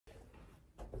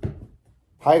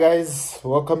Hi guys,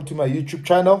 welcome to my YouTube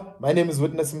channel. My name is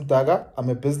Witness Mdaga. I'm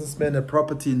a businessman, a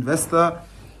property investor,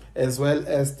 as well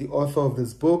as the author of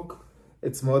this book.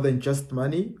 It's More Than Just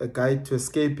Money, a guide to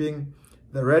escaping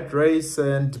the rat race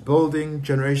and building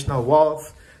generational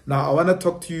wealth. Now, I want to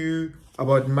talk to you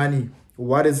about money.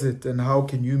 What is it and how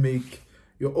can you make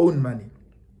your own money?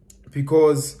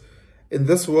 Because in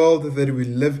this world that we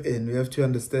live in, we have to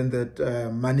understand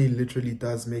that money literally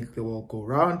does make the world go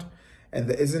round. And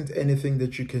there isn't anything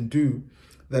that you can do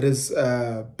that is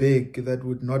big that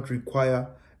would not require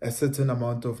a certain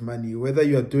amount of money. Whether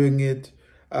you're doing it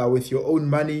with your own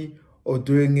money or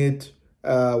doing it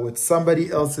with somebody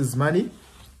else's money,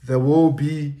 there will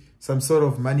be some sort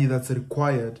of money that's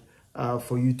required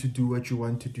for you to do what you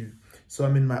want to do. So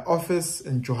I'm in my office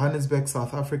in Johannesburg,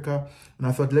 South Africa, and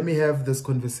I thought, let me have this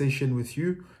conversation with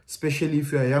you, especially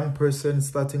if you're a young person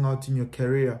starting out in your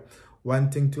career,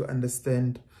 wanting to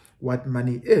understand what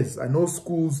money is. I know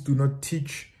schools do not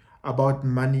teach about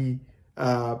money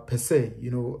per se.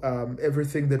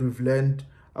 Everything that we've learned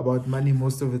about money,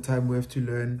 most of the time we have to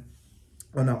learn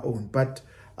on our own. But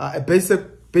a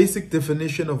basic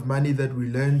definition of money that we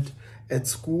learned at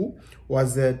school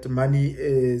was that money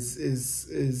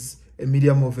is a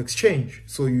medium of exchange.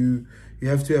 So you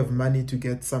have to have money to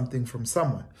get something from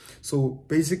someone. So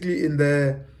basically in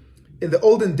the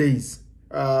olden days,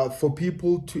 for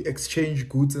people to exchange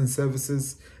goods and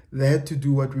services, they had to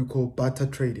do what we call barter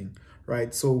trading,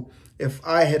 right? So if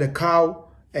I had a cow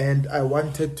and I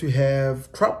wanted to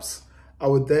have crops, I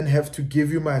would then have to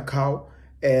give you my cow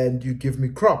and you give me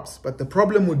crops. But the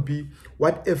problem would be,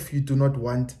 what if you do not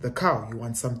want the cow? You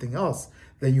want something else.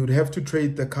 Then you would have to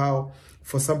trade the cow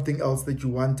for something else that you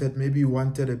wanted. Maybe you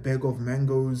wanted a bag of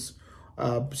mangoes,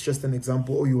 it's just an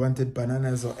example, or you wanted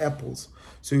bananas or apples.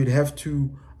 So you'd have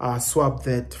to swap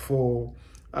that for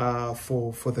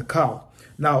the cow.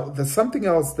 Now, there's something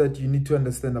else that you need to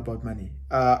understand about money.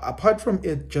 Apart from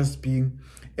it just being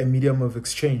a medium of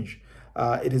exchange,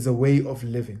 it is a way of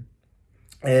living.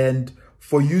 And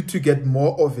for you to get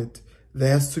more of it,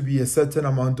 there has to be a certain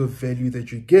amount of value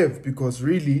that you give, because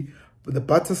really the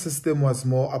barter system was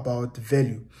more about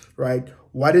value, right?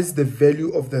 What is the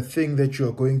value of the thing that you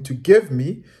are going to give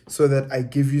me so that I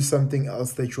give you something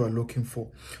else that you are looking for?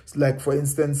 So like, for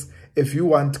instance, if you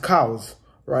want cows,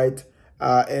 right?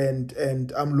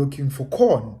 And I'm looking for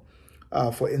corn,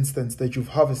 for instance, that you've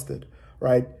harvested,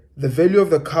 right? The value of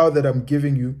the cow that I'm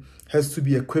giving you has to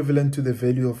be equivalent to the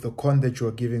value of the corn that you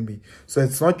are giving me. So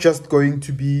it's not just going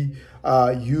to be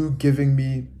you giving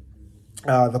me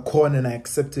the corn and I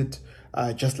accept it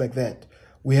just like that.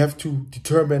 We have to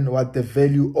determine what the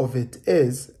value of it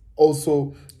is,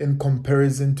 also in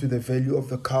comparison to the value of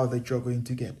the cow that you're going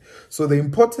to get. So the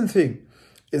important thing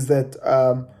is that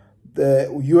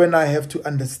you and I have to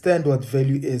understand what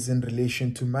value is in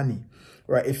relation to money,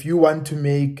 right? If you want to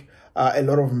make a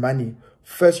lot of money,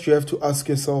 first you have to ask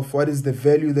yourself, what is the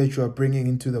value that you are bringing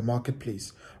into the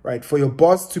marketplace, right? For your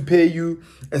boss to pay you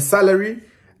a salary,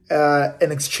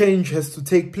 an exchange has to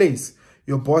take place.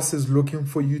 Your boss is looking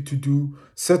for you to do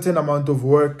certain amount of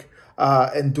work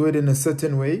and do it in a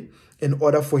certain way in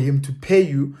order for him to pay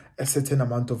you a certain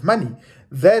amount of money.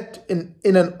 That in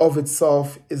and of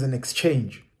itself is an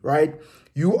exchange, right?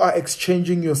 You are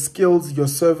exchanging your skills, your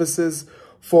services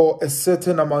for a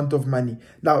certain amount of money.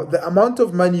 Now, the amount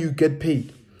of money you get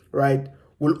paid, right,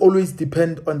 will always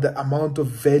depend on the amount of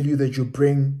value that you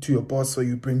bring to your boss or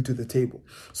you bring to the table.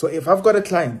 So if I've got a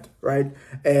client, right,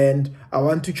 and I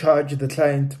want to charge the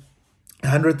client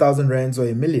 100,000 rands or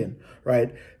 1,000,000,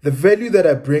 right, the value that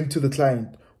I bring to the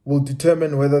client will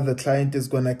determine whether the client is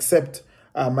going to accept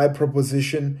my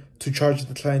proposition to charge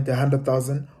the client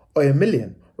 100,000 or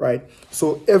 1,000,000, right?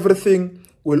 So everything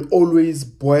will always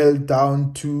boil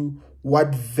down to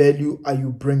what value are you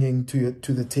bringing to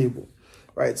the table.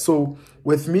 Right, so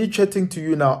with me chatting to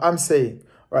you now, I'm saying,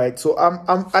 right, so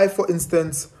I for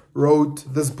instance wrote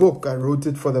this book. I wrote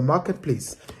it for the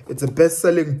marketplace. It's a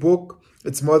best-selling book.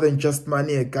 It's More Than Just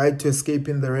Money, a guide to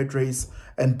escaping the rat race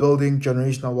and building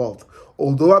generational wealth.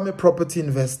 Although I'm a property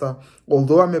investor,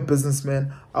 although I'm a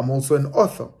businessman, I'm also an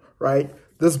author, right?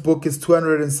 This book is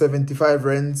 275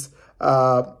 rands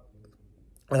per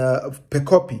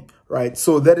copy, right?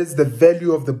 So that is the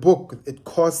value of the book. It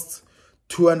costs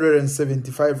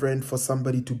 275 rand for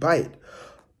somebody to buy it.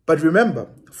 But remember,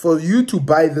 for you to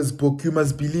buy this book, you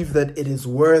must believe that it is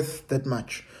worth that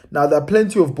much. Now, there are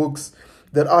plenty of books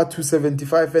that are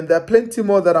 275 and there are plenty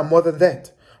more that are more than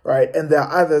that, right? And there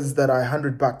are others that are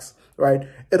 $100, right?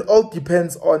 It all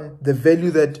depends on the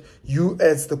value that you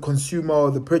as the consumer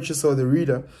or the purchaser or the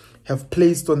reader have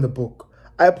placed on the book.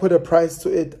 I put a price to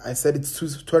it. I said it's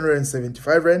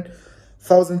 275 rand.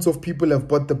 thousands of people have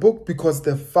bought the book because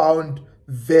they found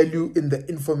value in the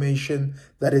information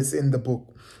that is in the book.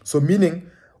 So meaning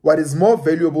what is more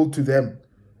valuable to them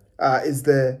is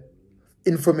the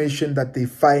information that they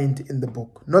find in the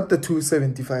book, not the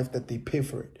 $275 that they pay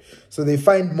for it. So they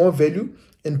find more value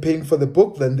in paying for the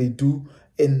book than they do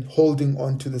in holding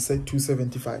on to the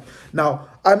 $275. Now,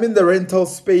 I'm in the rental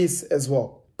space as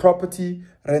well, property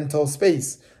rental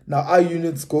space. Now, our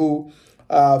units go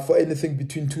for anything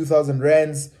between 2,000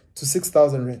 rands to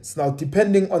 6,000 rands. Now,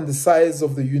 depending on the size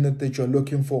of the unit that you're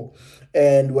looking for,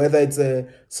 and whether it's a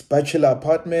bachelor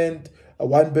apartment, a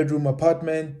one-bedroom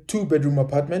apartment, two-bedroom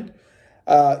apartment,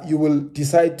 you will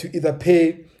decide to either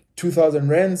pay 2,000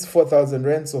 rands, 4,000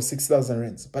 rands, or 6,000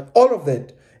 rands. But all of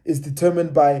that is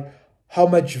determined by how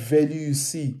much value you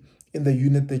see in the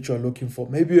unit that you're looking for.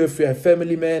 Maybe if you're a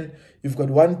family man, you've got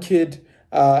one kid,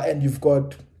 and you've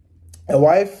got a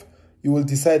wife, you will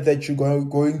decide that you're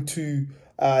going to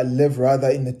live rather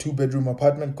in a two-bedroom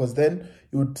apartment, because then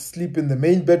you would sleep in the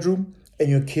main bedroom and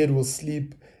your kid will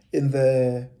sleep in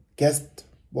the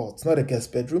it's not a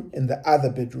guest bedroom, in the other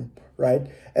bedroom, right?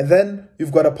 And then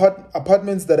you've got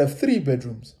apartments that have 3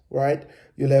 bedrooms, right?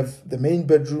 You'll have the main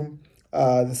bedroom,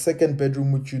 the second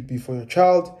bedroom, which would be for your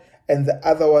child, and the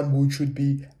other one, which would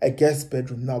be a guest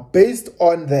bedroom. Now, based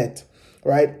on that,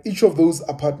 right, each of those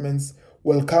apartments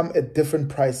will come at different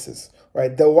prices,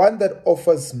 right? The one that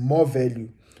offers more value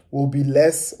will be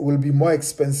more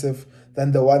expensive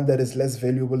than the one that is less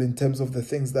valuable in terms of the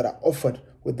things that are offered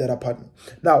with that apartment.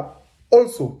 Now,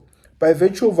 also, by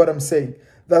virtue of what I'm saying,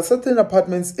 there are certain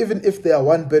apartments, even if they are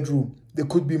 1 bedroom, they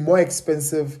could be more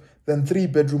expensive than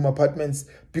 3-bedroom apartments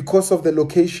because of the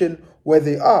location where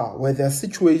they are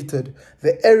situated,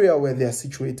 the area where they are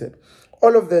situated.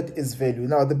 All of that is value.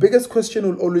 Now, the biggest question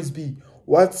will always be,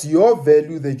 what's your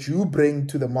value that you bring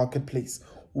to the marketplace?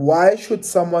 Why should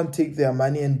someone take their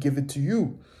money and give it to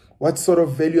you? What sort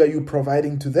of value are you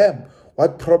providing to them?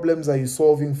 What problems are you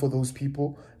solving for those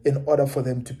people in order for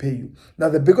them to pay you? Now,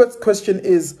 the biggest question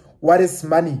is, what is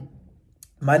money?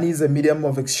 Money is a medium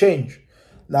of exchange.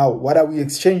 Now, what are we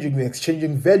exchanging? We're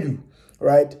exchanging value,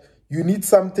 right? You need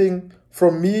something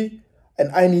from me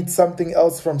and I need something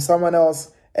else from someone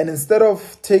else. And instead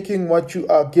of taking what you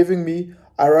are giving me,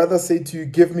 I rather say to you,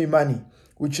 give me money,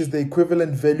 which is the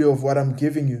equivalent value of what I'm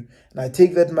giving you. And I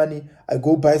take that money, I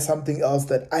go buy something else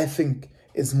that I think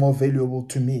is more valuable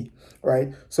to me,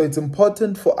 right? So it's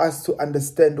important for us to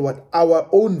understand what our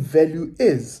own value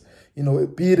is,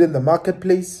 be it in the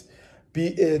marketplace, be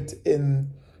it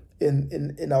in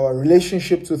our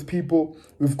relationships with people.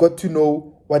 We've got to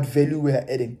know what value we are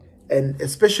adding. And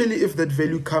especially if that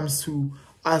value comes to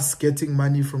us getting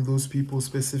money from those people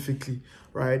specifically,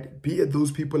 right? Be it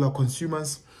those people are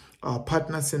consumers,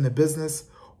 partners in a business,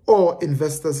 or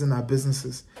investors in our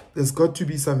businesses. There's got to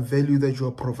be some value that you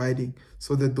are providing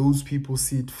so that those people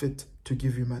see it fit to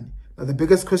give you money. Now, the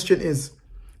biggest question is,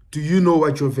 do you know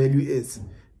what your value is?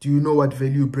 Do you know what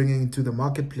value you're bringing into the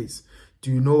marketplace?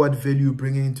 Do you know what value you're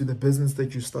bringing into the business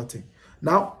that you're starting?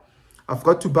 Now, I've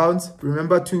got to bounce.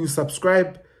 Remember to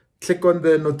subscribe, click on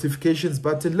the notifications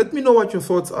button. Let me know what your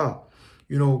thoughts are,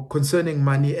 concerning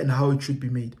money and how it should be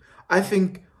made. I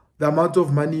think the amount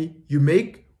of money you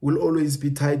make will always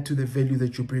be tied to the value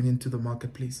that you bring into the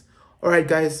marketplace. All right,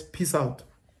 guys, peace out.